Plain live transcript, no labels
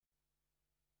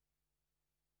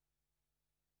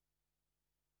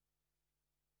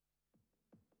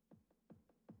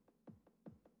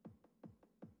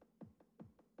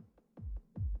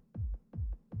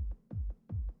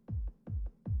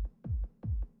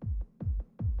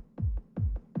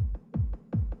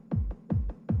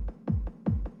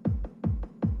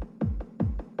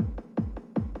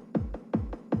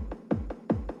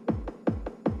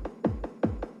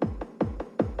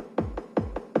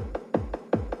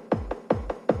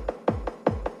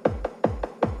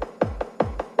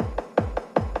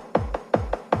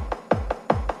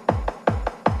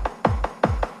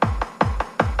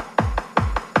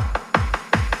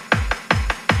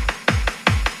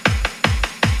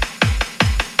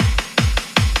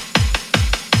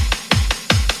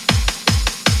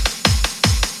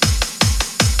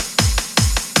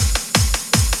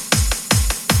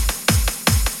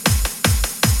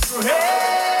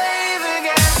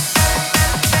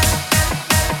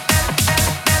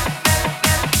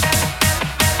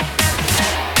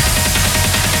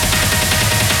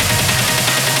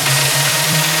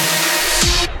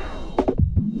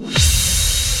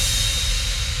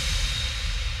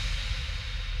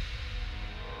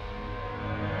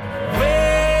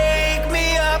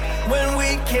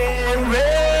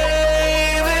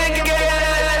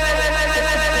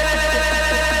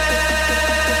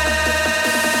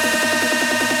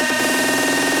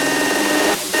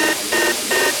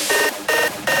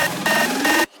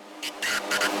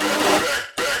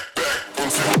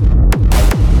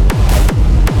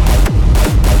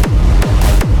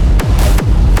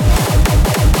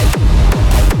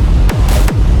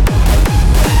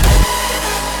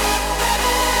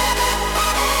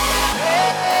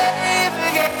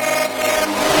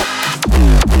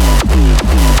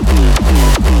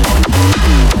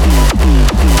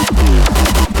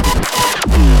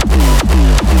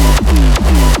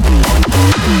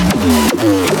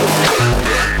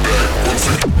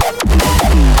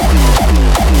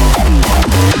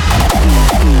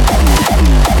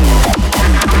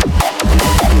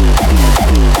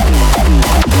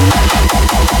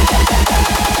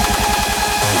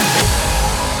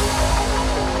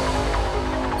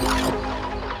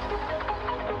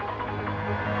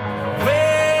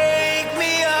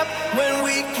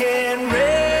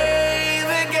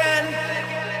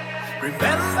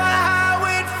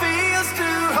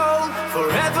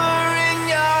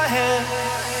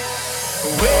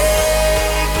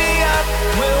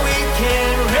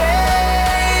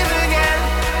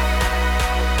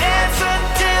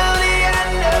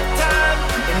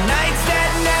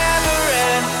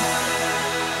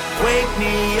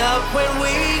up when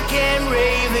we can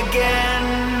rave again.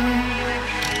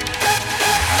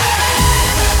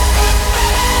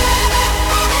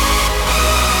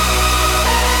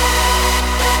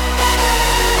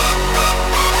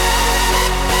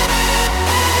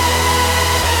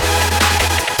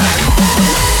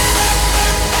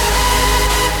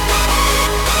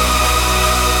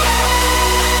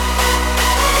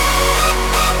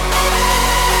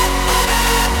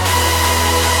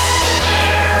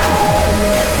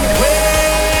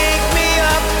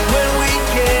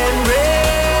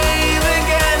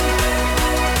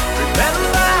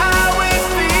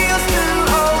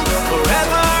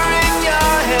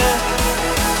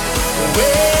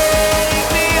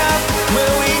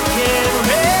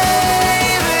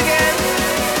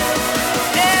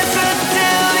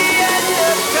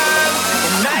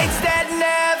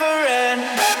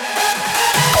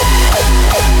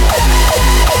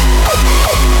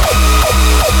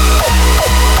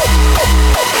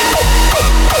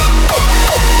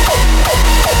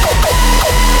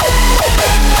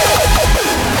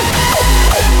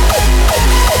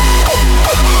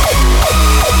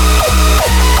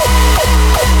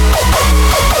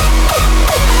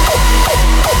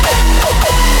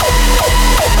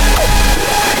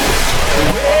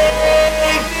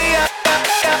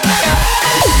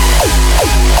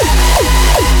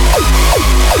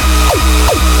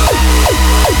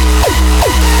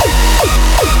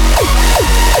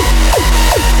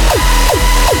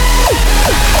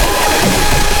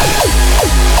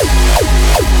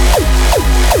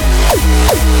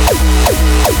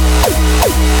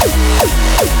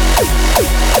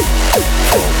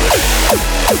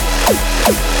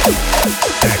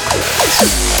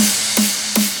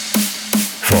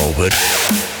 Forward,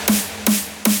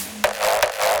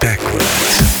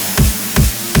 backwards,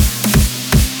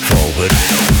 forward,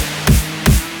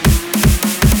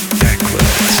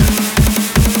 backwards,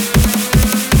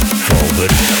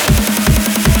 forward,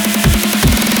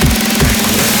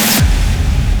 backwards.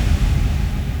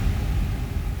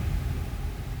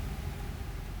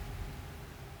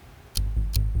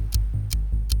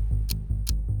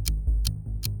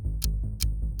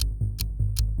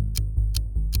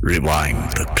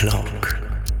 Rewind the clock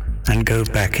and go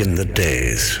back in the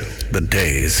days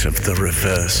of the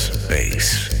reverse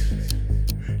bass.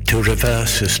 To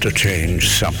reverse is to change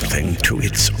something to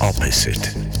its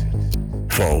opposite.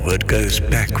 Forward goes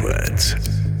backwards.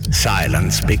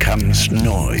 Silence becomes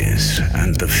noise,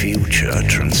 and the future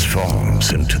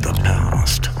transforms into the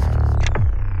past.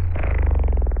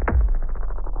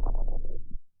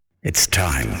 It's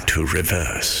time to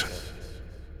reverse.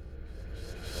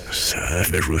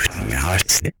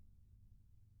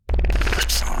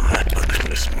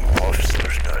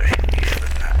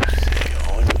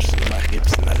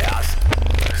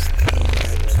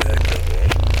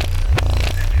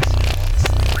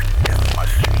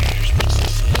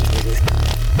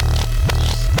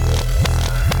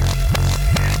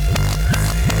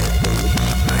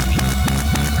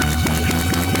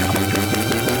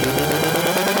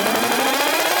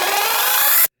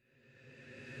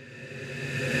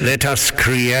 Let us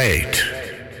create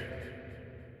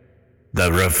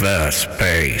the reverse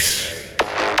bass.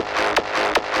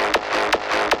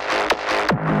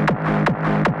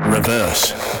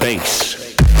 Reverse bass.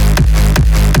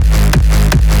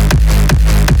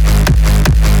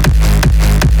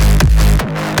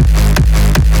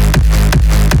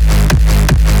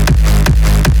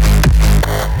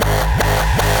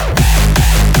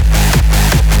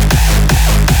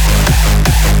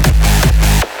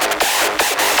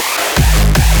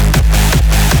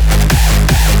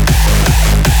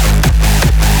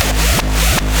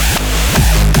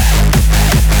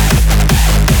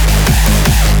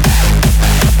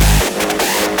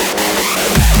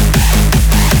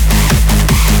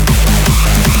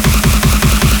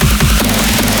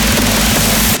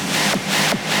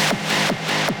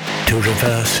 To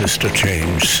reverse is to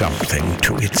change something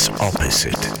to its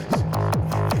opposite.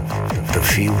 The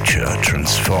future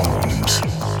transforms.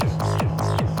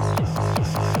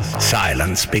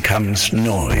 Silence becomes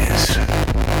noise.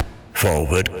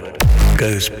 Forward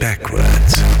goes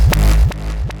backwards.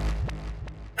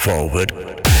 Forward,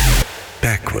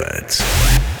 backwards.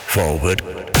 Forward,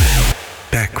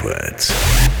 backwards.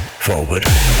 Forward,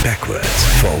 backwards,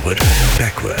 forward,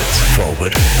 backwards,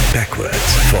 forward, backwards,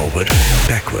 forward,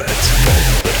 backwards, forward, backwards,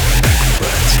 forward,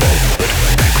 backwards, forward,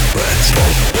 backwards,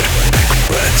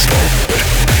 forward,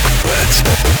 backwards,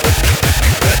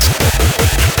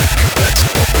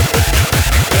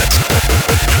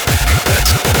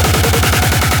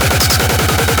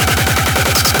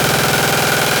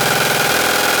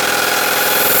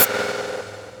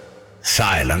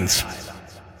 silence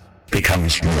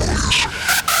becomes noise.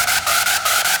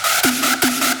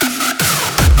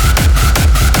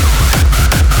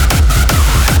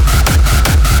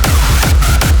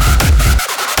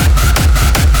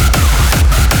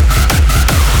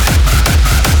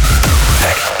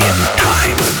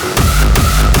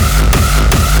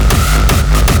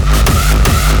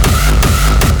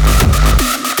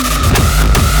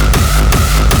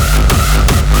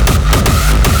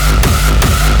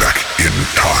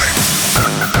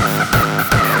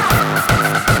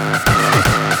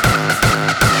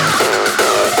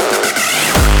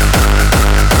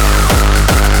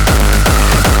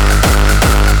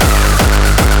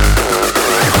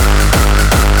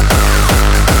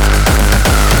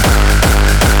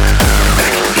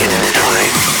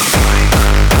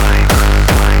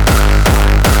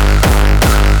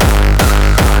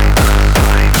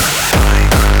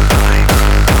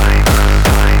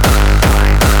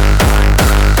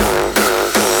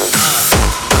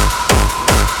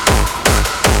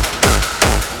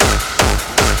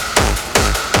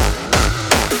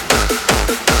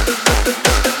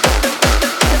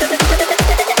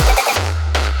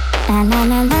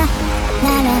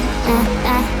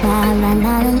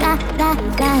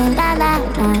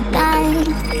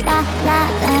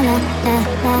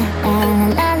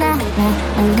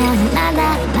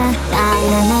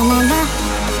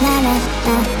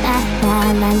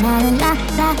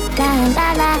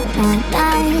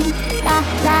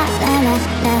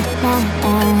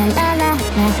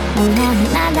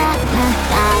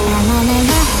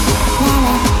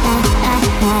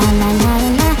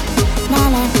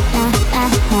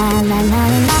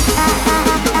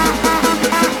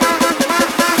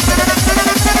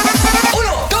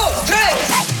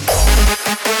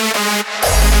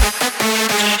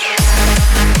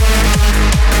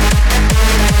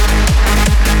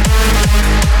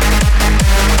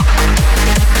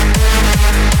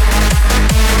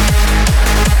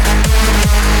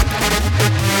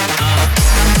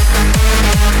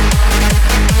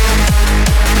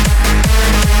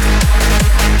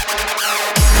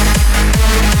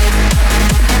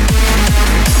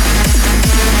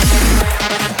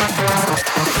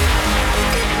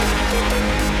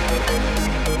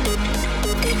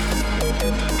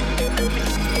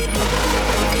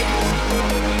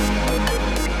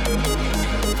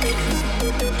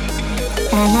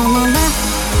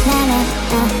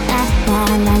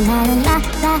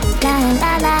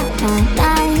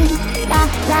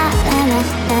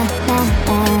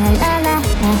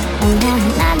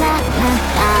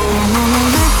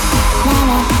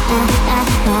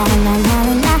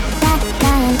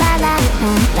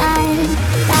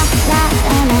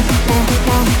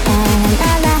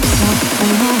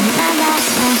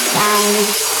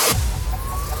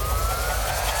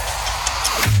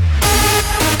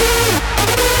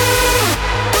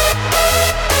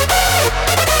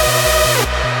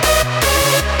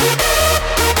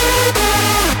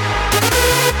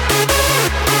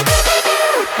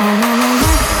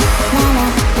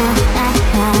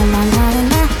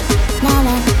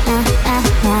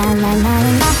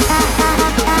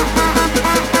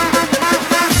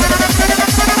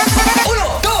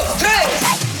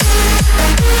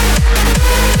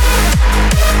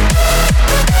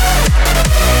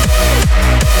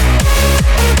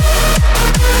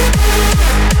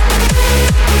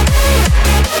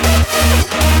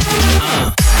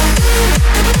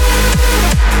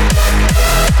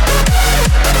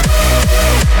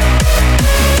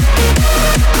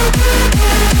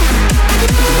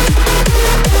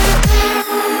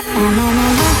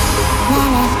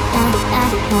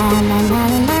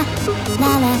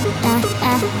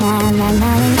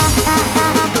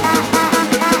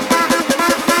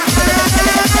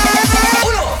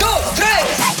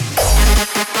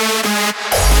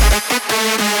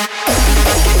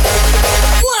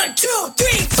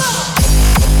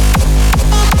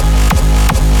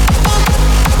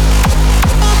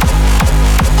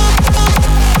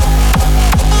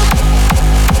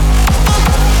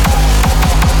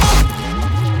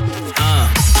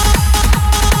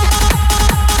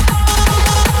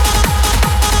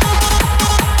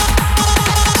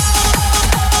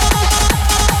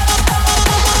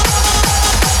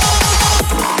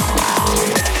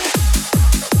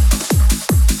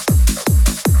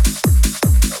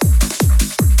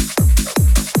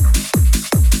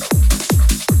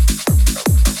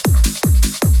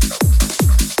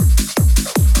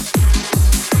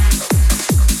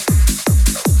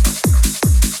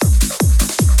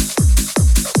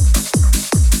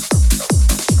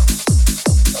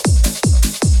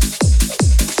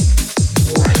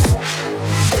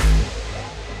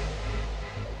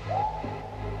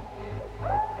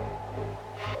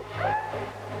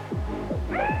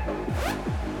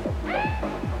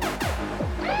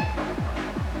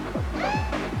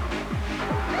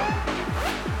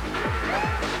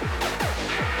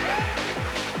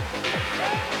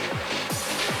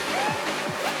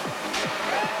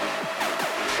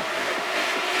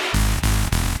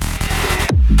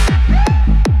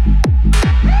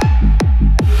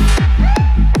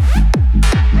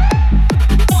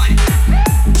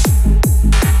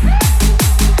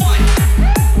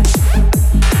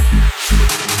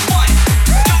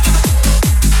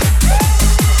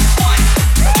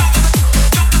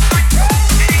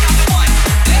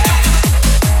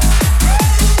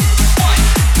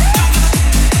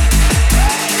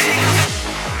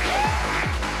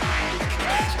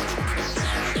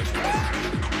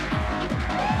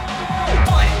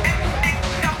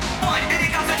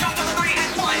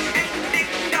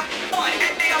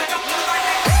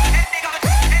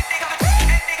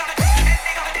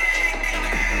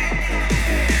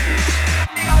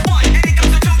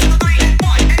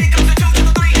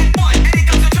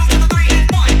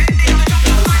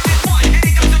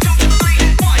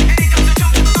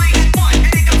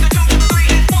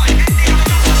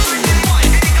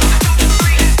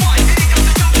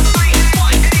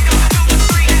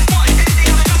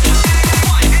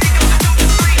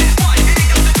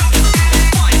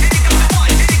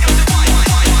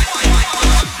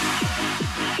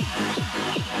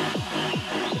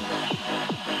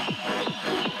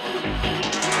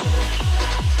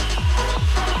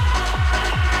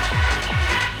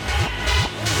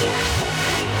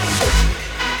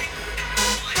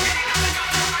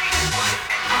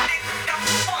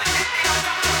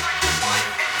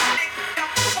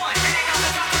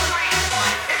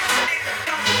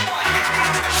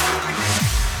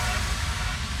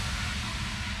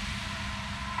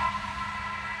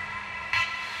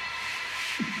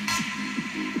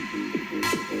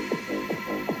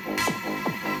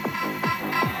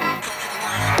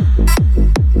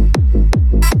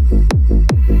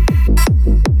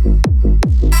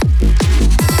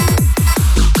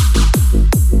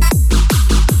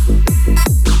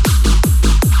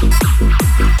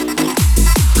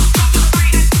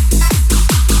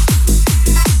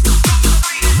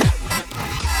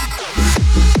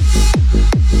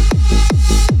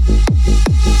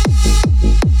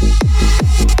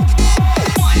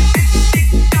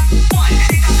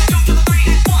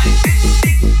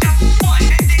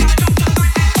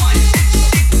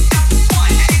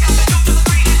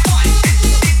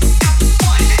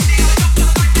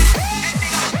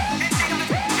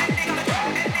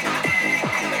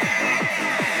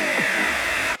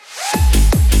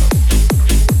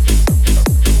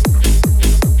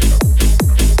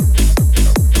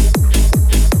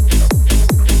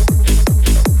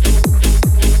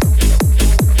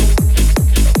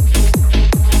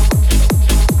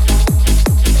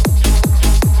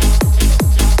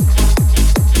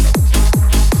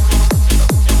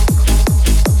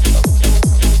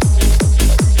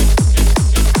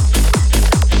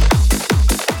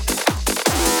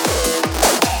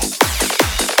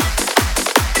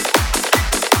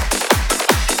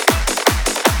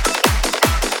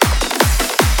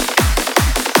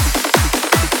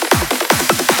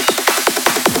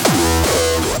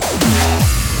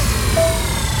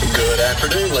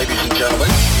 afternoon, ladies and gentlemen.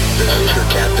 This is your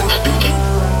captain speaking.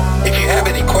 If you have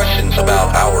any questions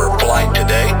about our flight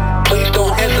today, please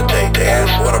don't hesitate to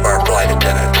ask one of our flight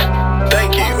attendants.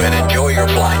 Thank you and enjoy your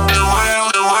flight.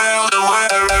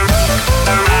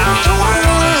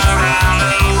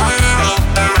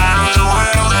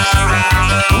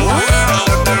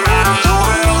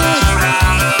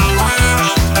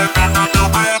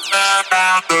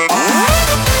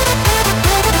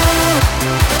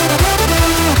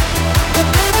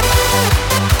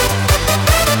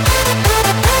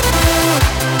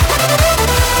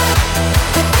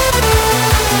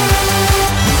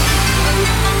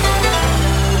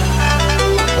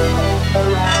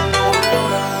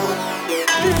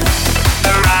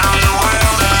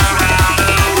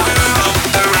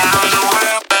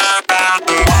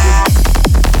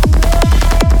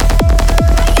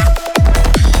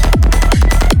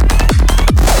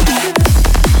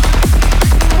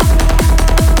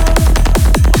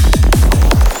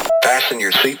 Fasten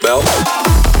your seatbelt.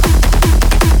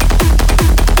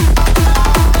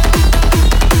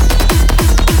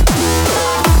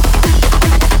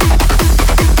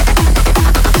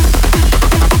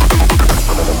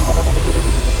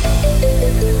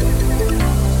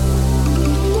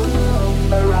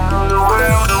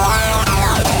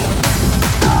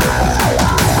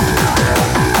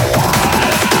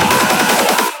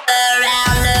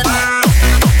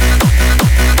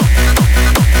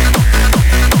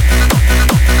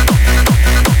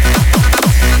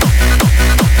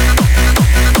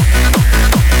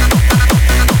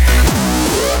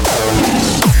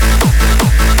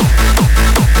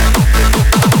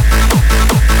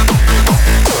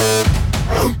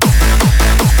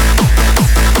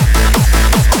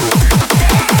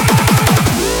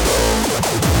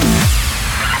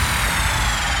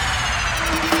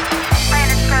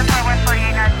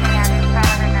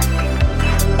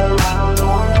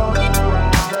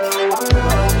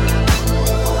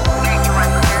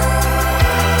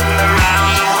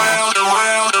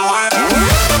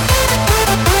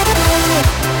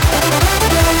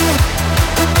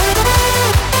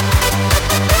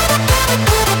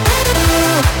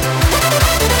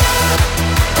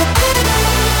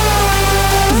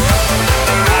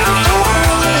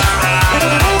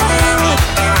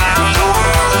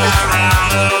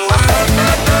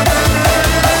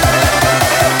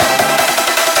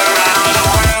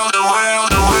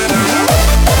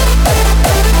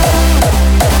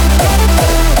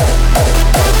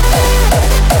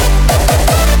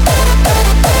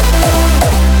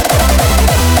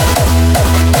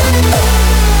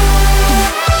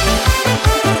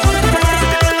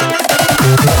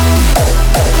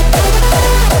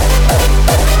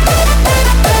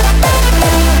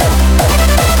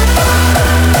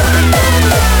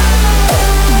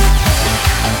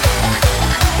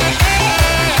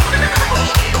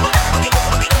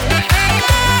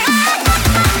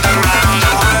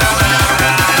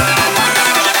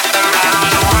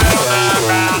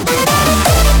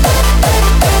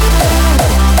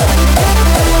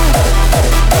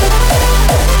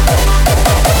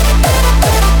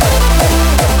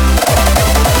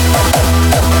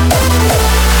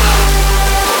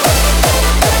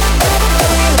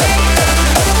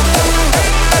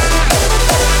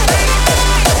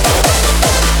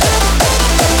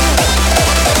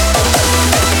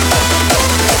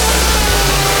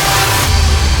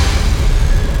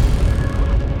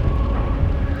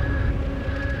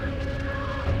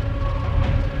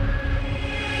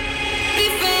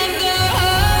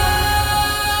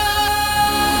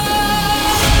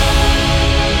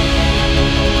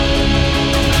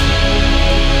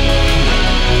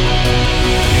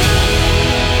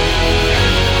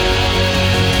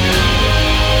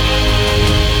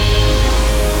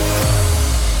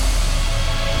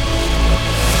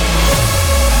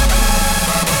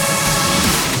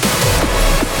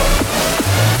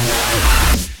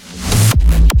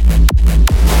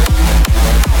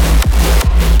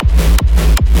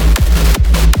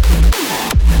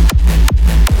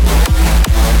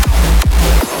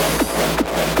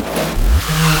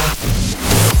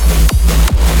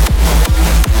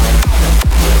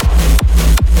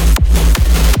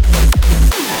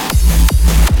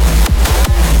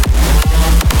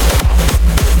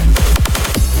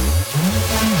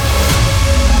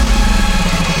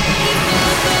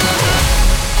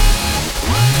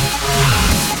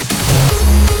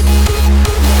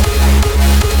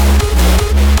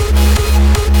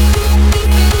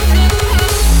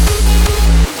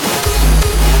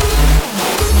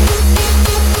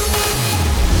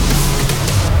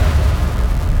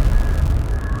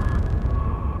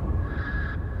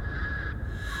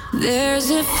 There's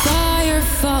a fire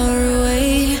far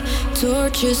away,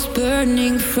 torches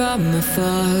burning from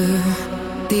afar.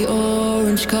 The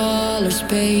orange colors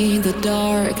paint the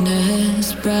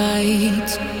darkness bright.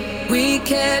 We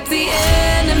kept the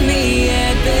enemy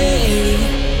at bay,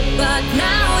 but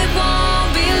now it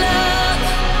won't be long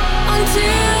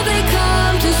until they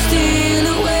come to steal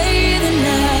away the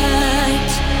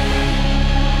night.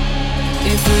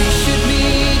 If we should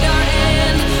meet our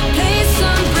end, place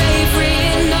some bravery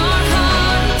in our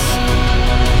hearts.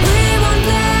 We won't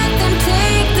let them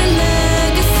take the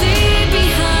legacy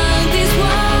behind these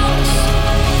walls.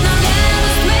 Now let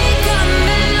us make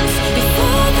amends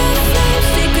before the flames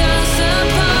take us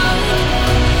apart.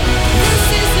 This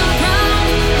is the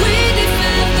ground we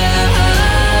defend the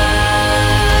heart.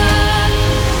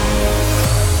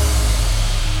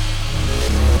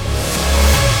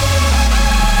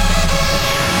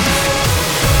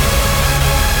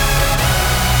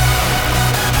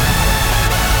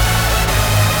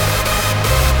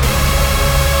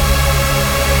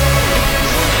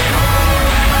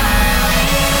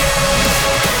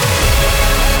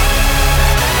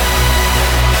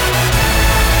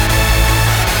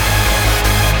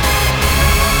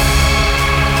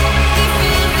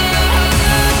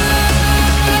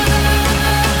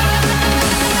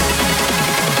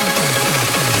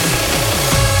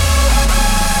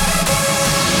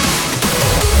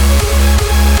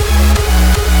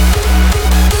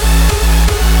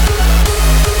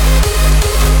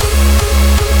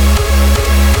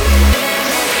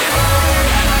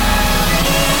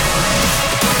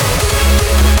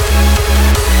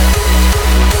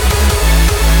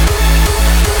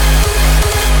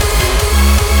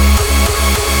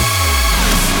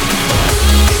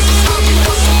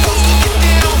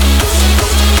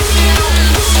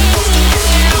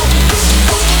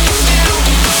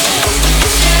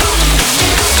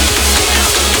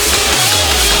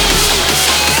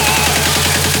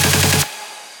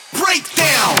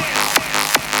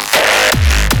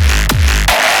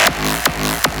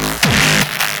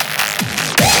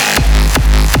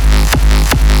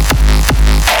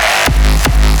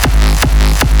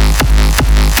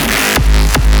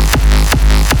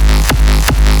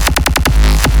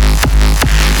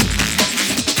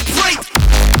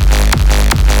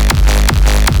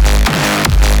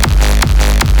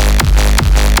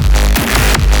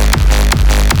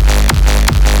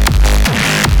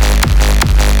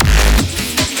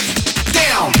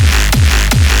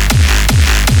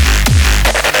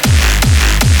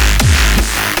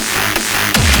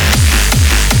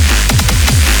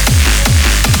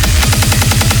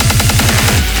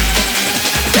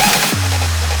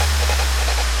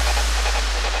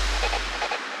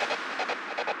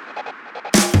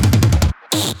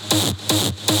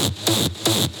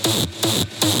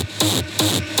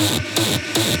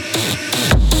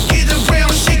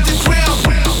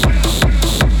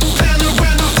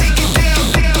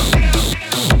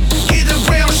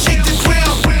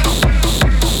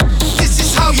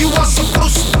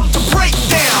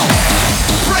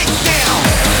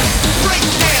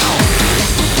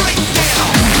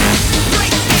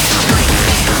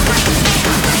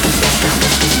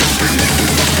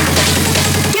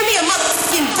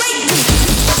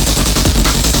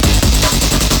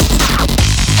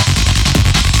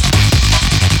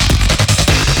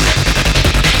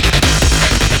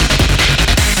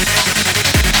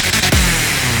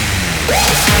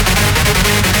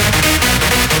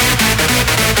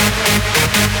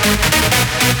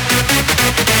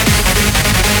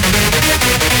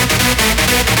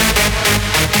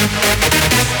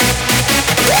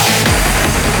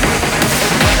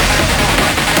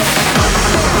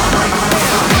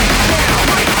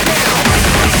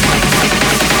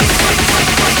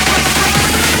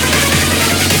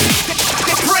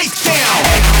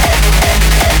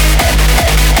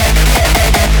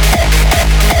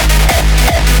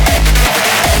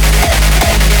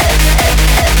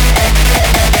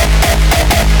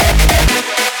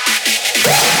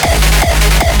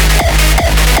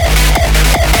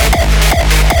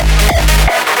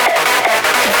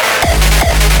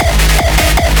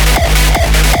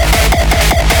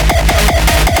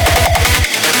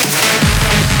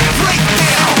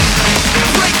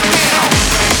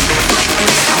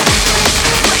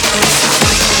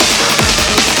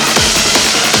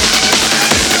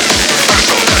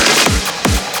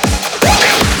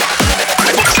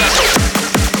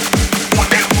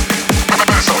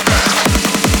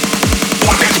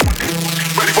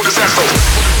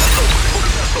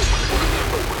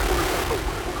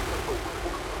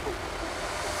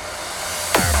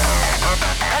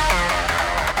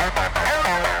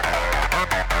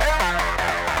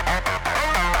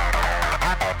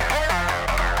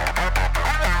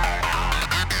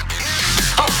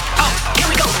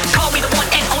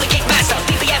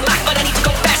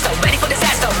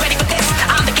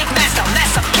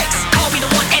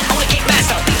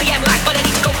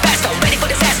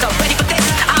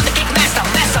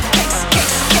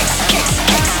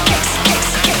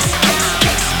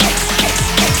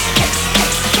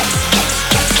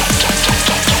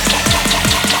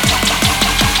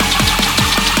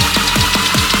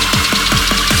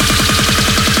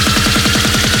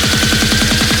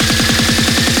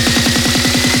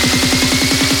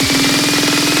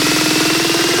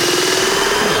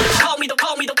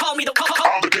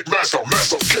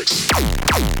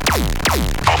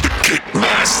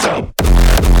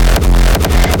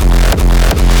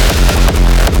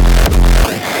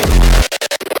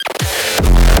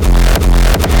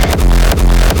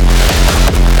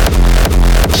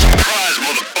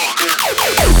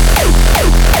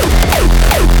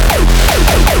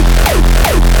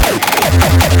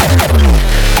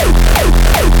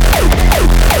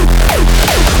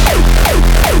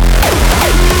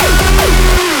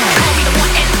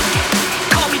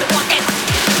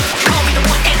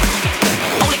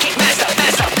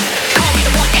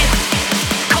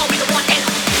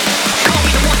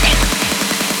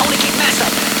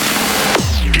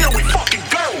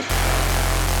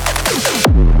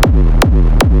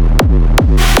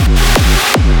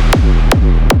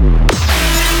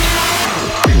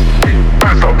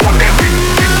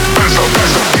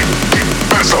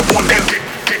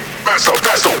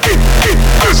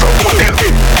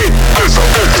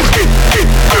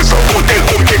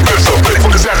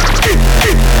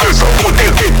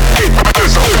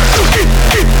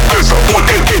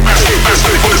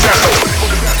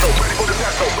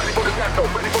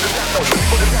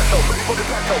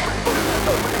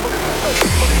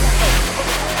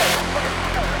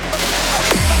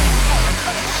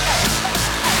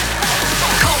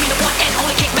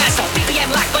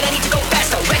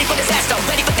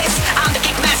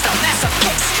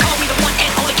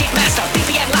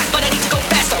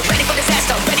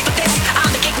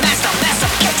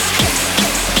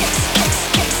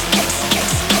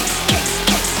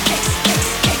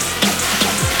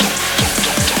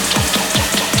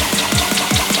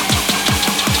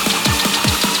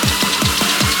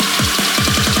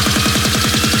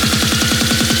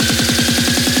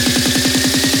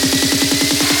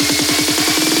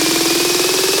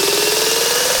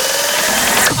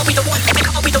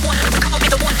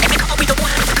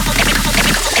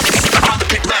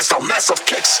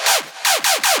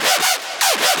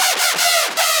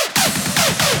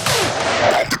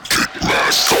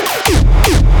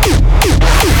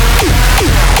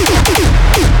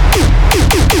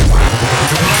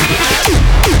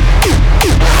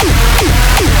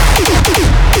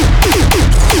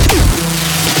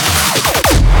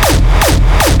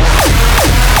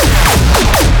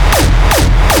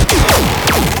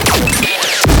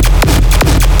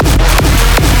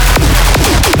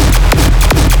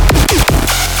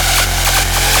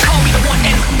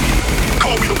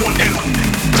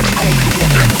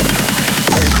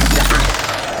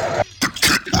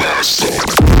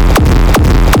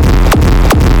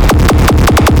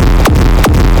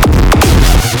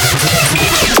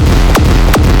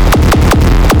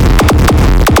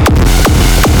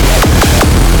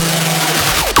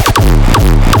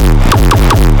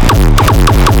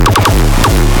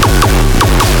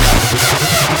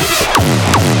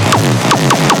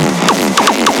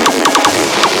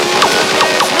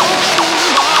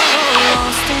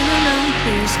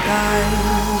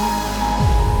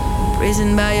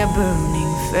 Imprisoned by a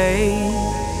burning faith.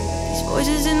 These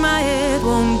voices in my head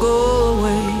won't go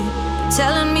away. They're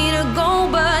telling me to go,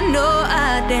 but no,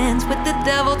 I dance with the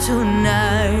devil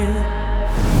tonight.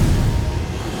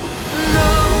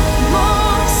 No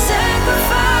more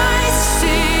sacrifice.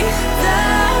 See the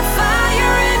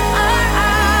fire in our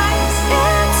eyes.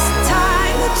 It's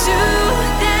time to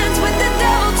dance with the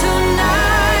devil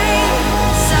tonight.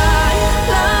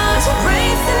 Silence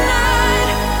breaks the night,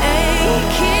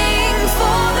 aching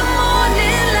for the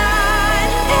morning light.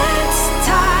 It's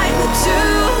time to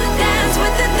dance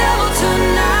with the devil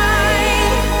tonight.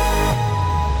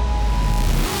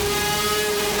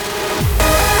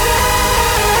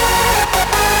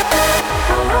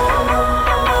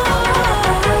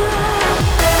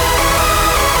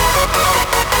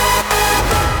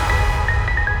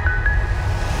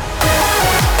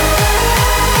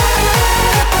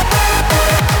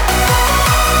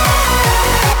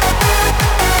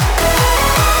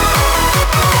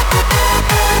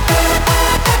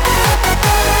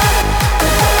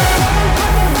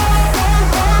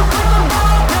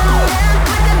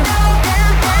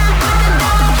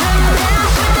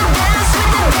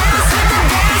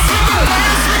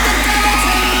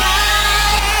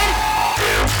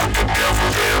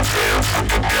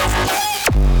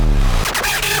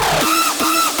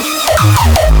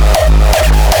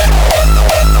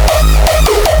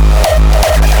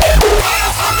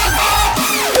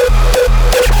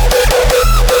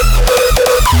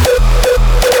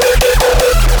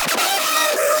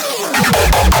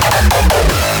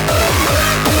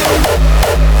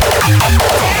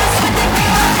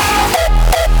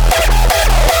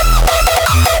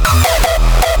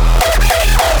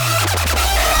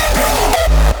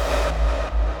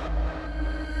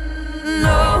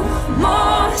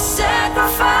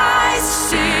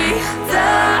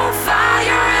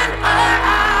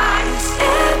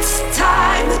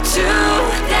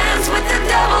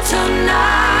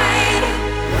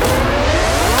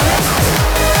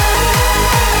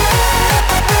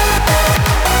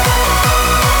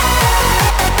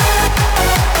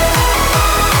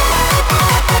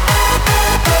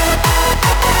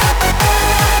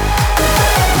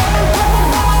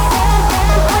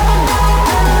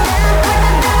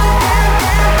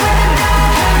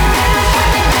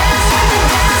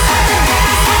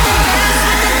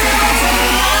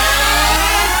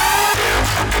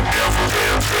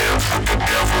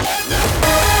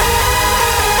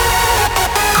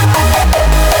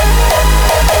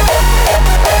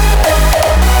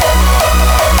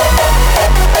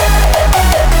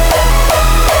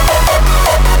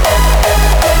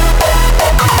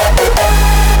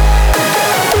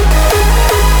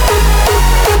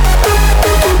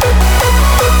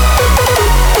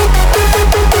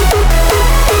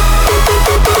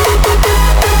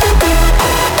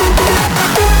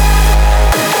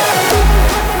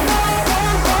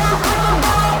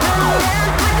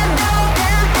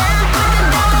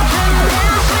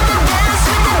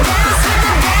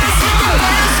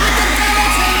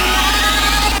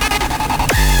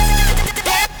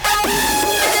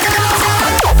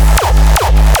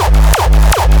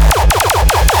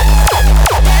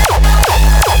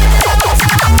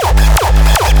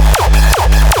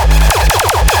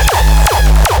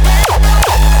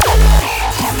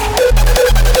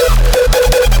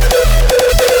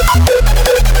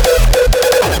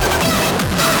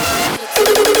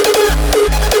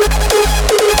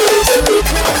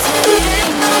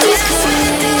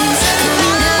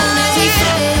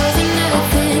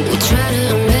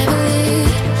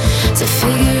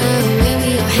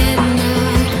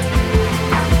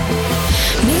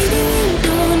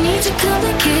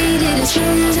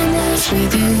 lost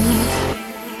with you.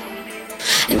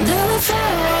 And though I fall,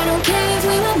 I don't care if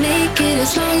we won't make it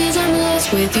as long as I'm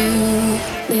lost with you.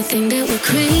 They think that we're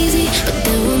crazy, but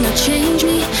that will not change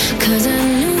me, 'cause I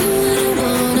know what I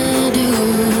wanna do.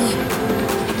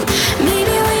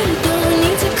 Maybe we don't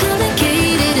need to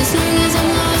complicate it as long as I'm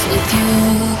lost with you.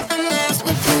 I'm lost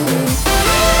with you.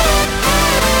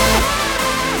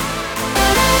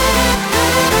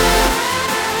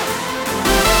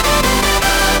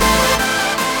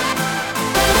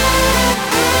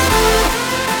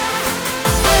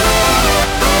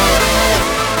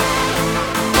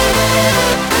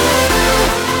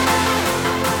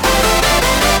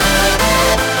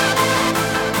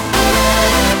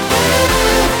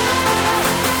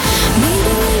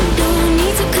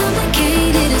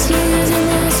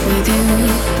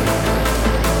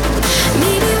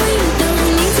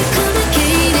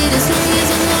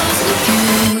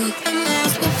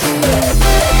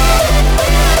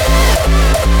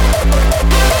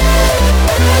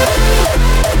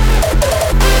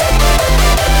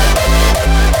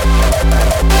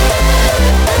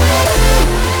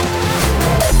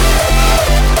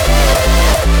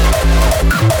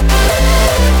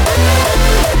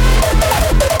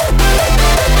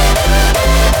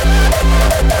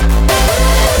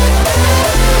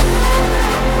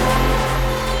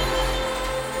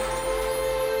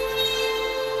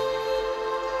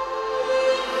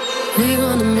 We're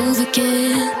on the move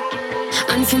again.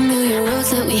 Unfamiliar roads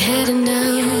that we heading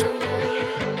down.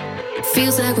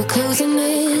 Feels like we're closing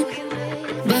in,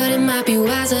 but it might be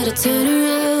wiser to turn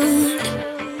around.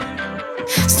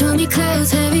 Stormy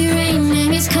clouds, heavy rain,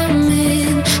 and it's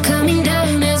coming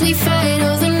down as we fight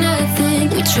over nothing.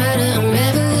 We try to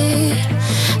unravel it,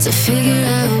 to figure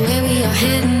out where we are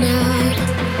heading now.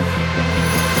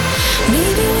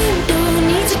 Maybe we don't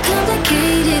need to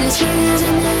complicate it as long as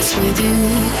I'm lost with you.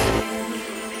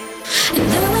 And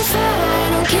though I fall, I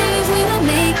don't care if we won't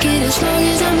make it as long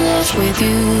as I'm lost with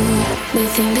you. They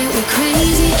think that we're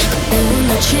crazy, but they will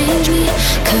not change me,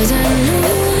 'cause I know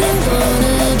what I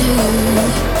wanna do.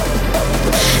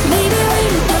 Maybe we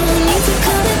don't need to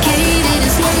complicate it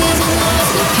as long as I'm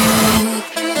lost with you.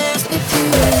 I'm lost with you.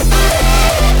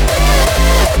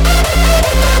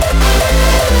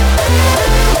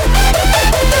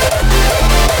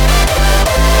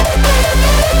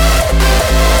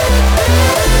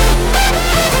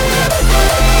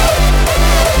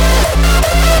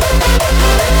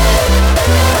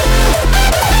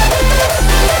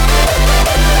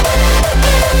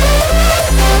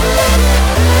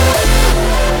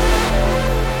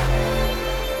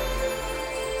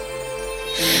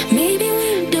 Maybe we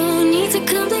don't need to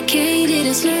complicate it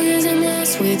as long as I'm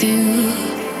lost with you.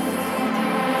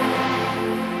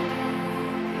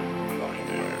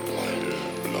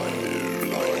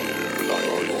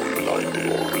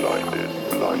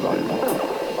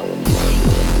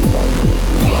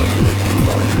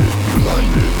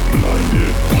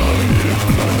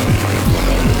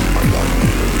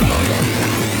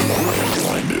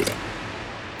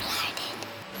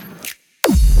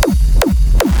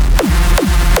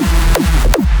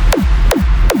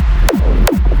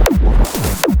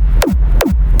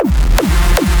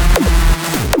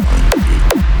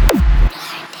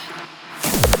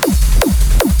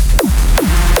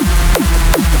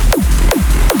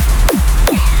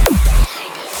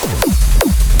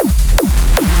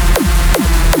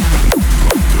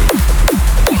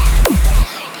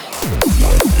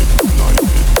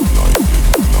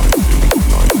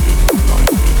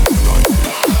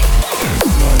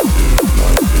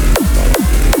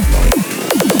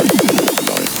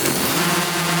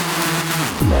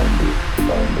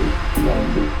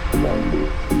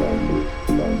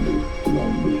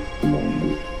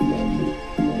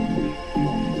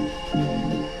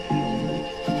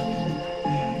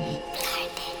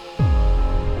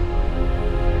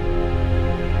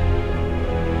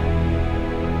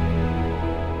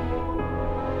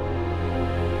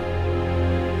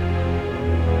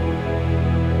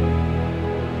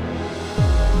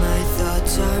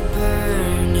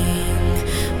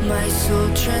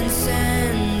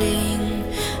 Transcending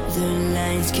the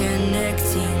lines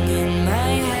connecting in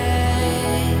my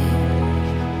head.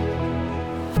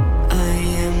 I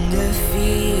am the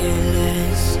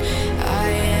fearless, I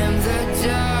am the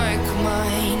dark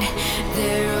mind.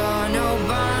 There are no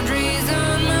boundaries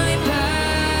on my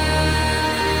path.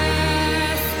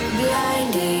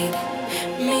 Blinded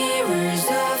mirrors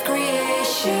of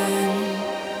creation.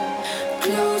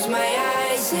 Close my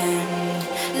eyes and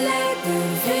let the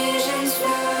visions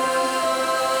flow.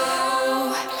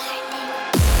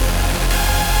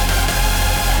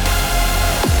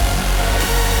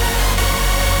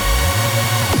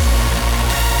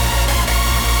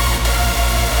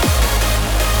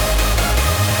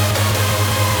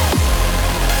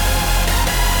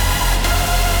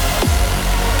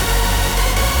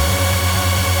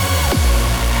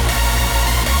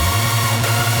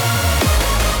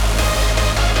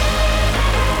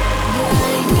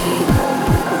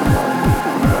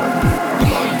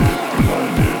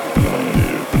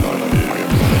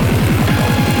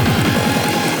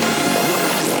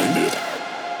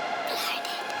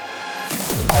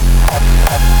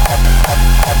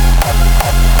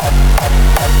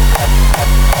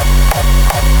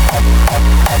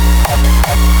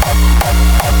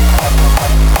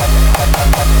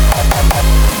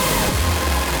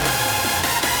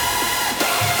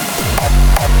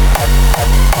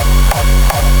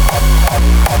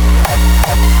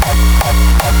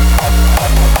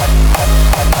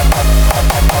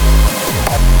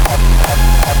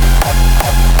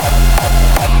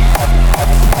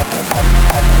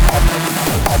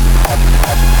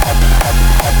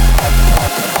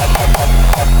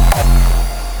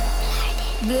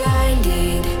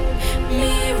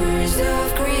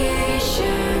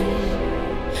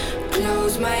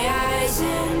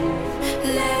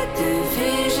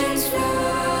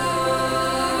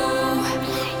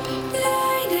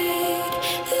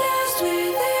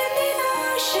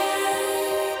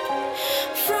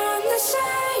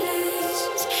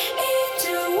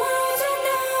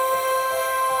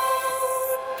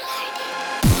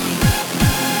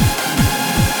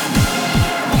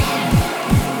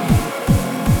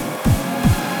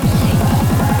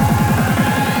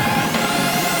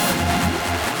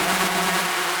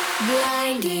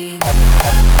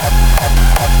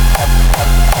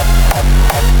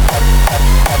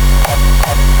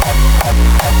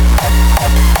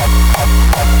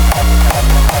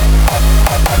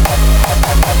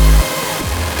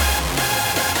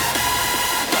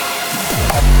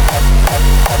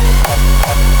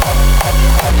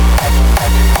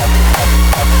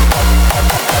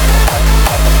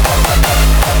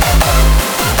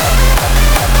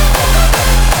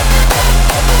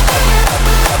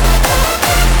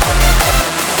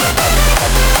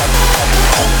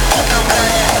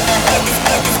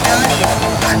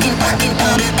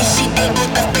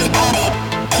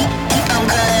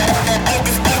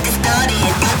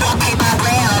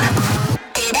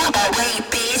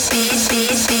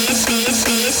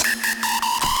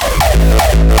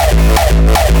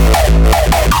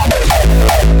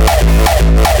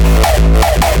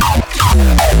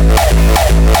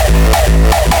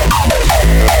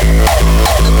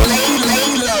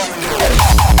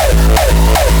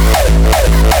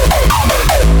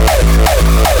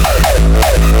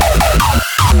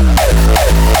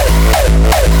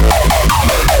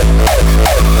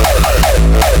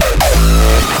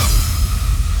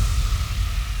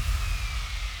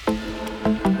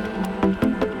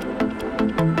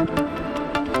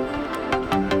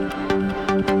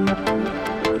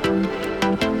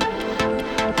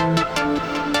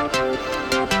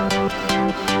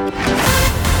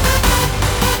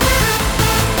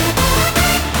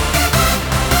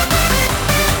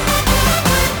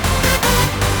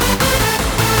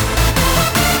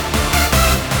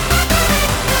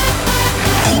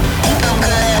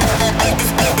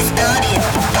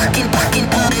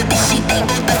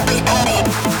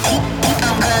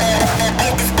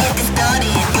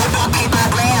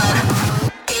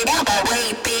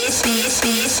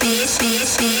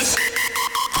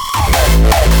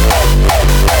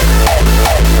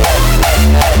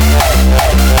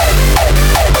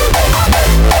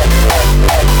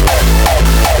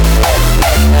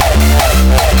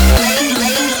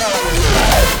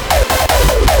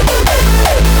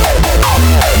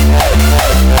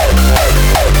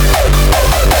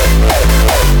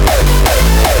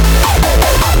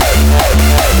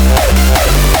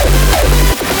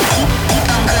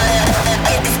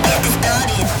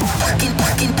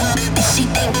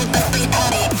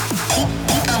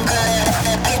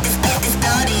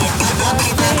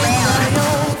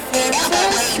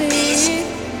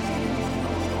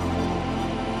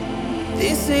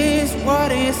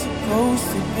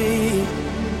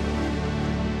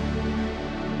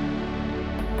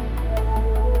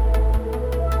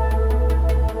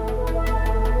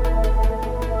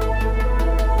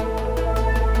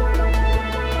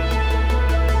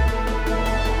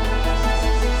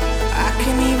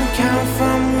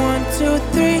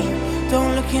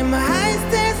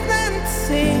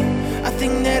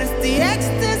 that it's the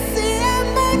ecstasy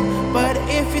I'm on. But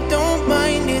if you don't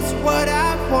mind, it's what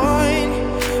I want.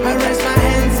 I raise my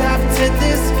hands up to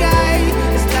the sky.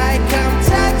 It's like I'm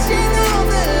touching all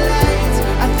the lights.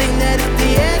 I think that it's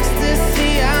the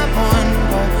ecstasy I'm on.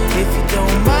 But if you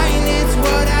don't mind, it's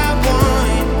what I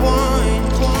want, want,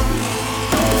 want.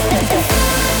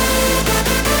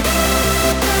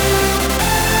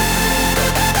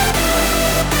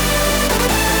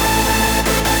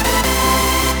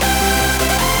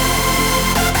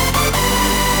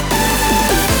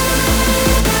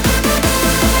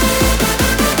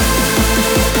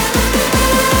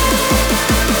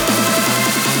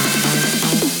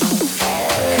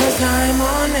 'Cause I'm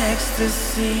on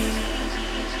ecstasy.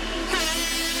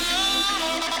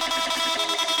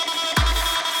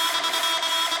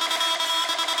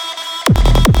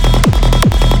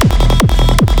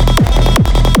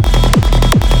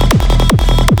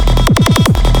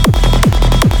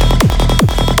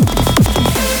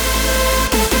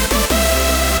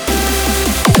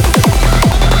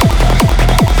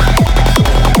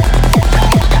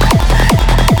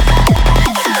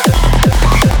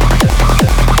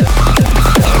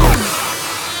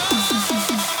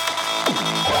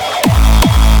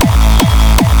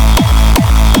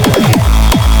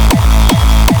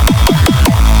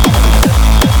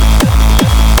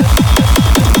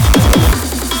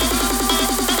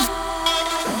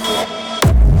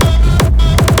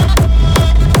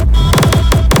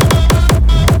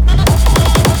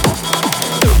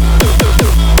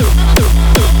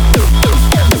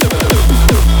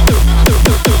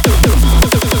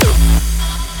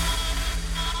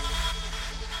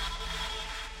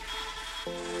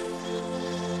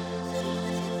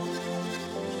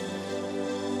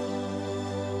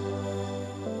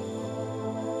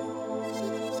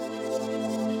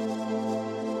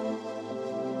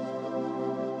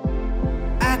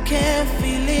 I can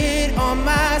feel it on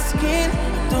my skin. I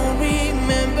don't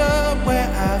remember where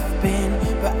I've been,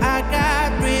 but I got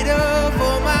rid of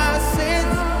all my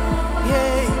sins.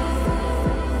 Yeah.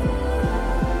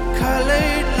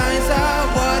 Colored lines are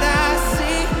what I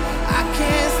see. I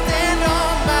can't stand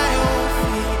on my own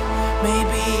feet.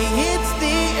 Maybe it's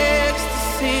the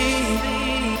ecstasy.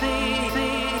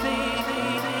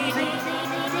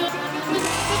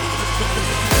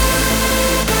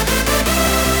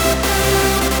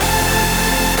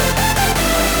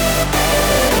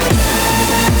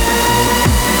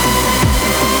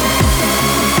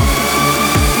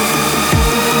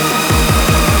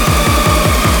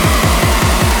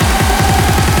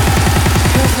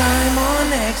 'Cause I'm on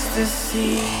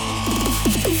ecstasy.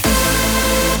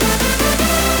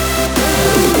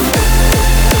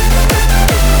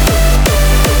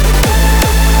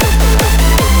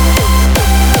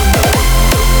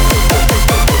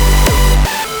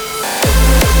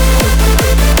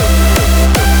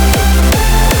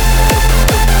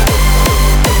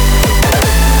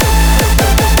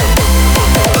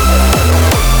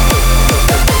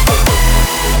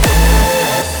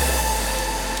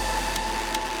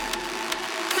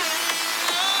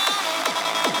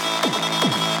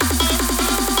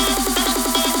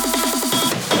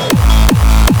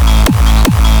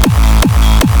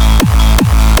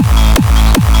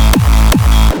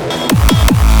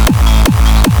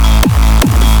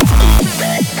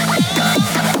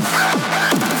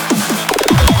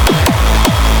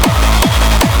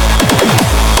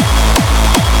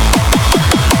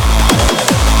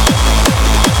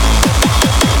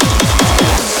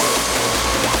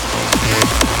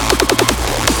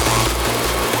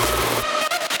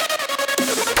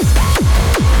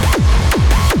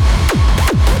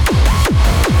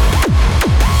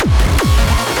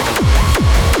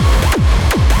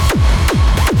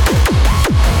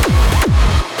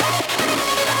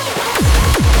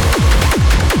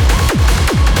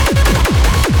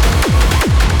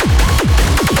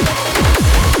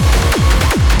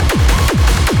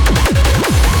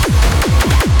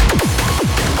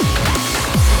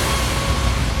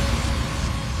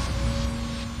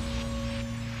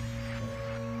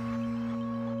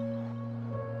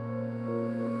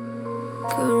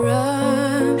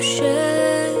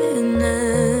 Corruption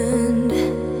and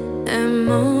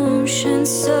emotion,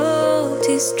 so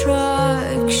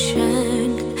distraction.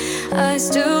 Eyes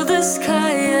to the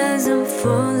sky as I'm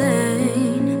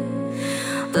falling,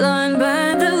 blind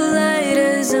by the light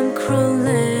as I'm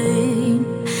crawling.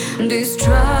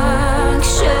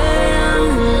 Distraction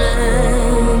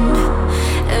and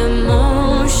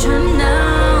emotion,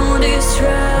 now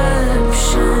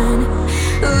disruption.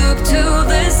 Look to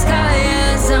the sky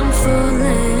as I'm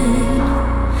falling,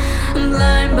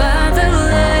 blind by the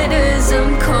light as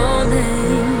I'm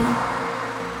calling.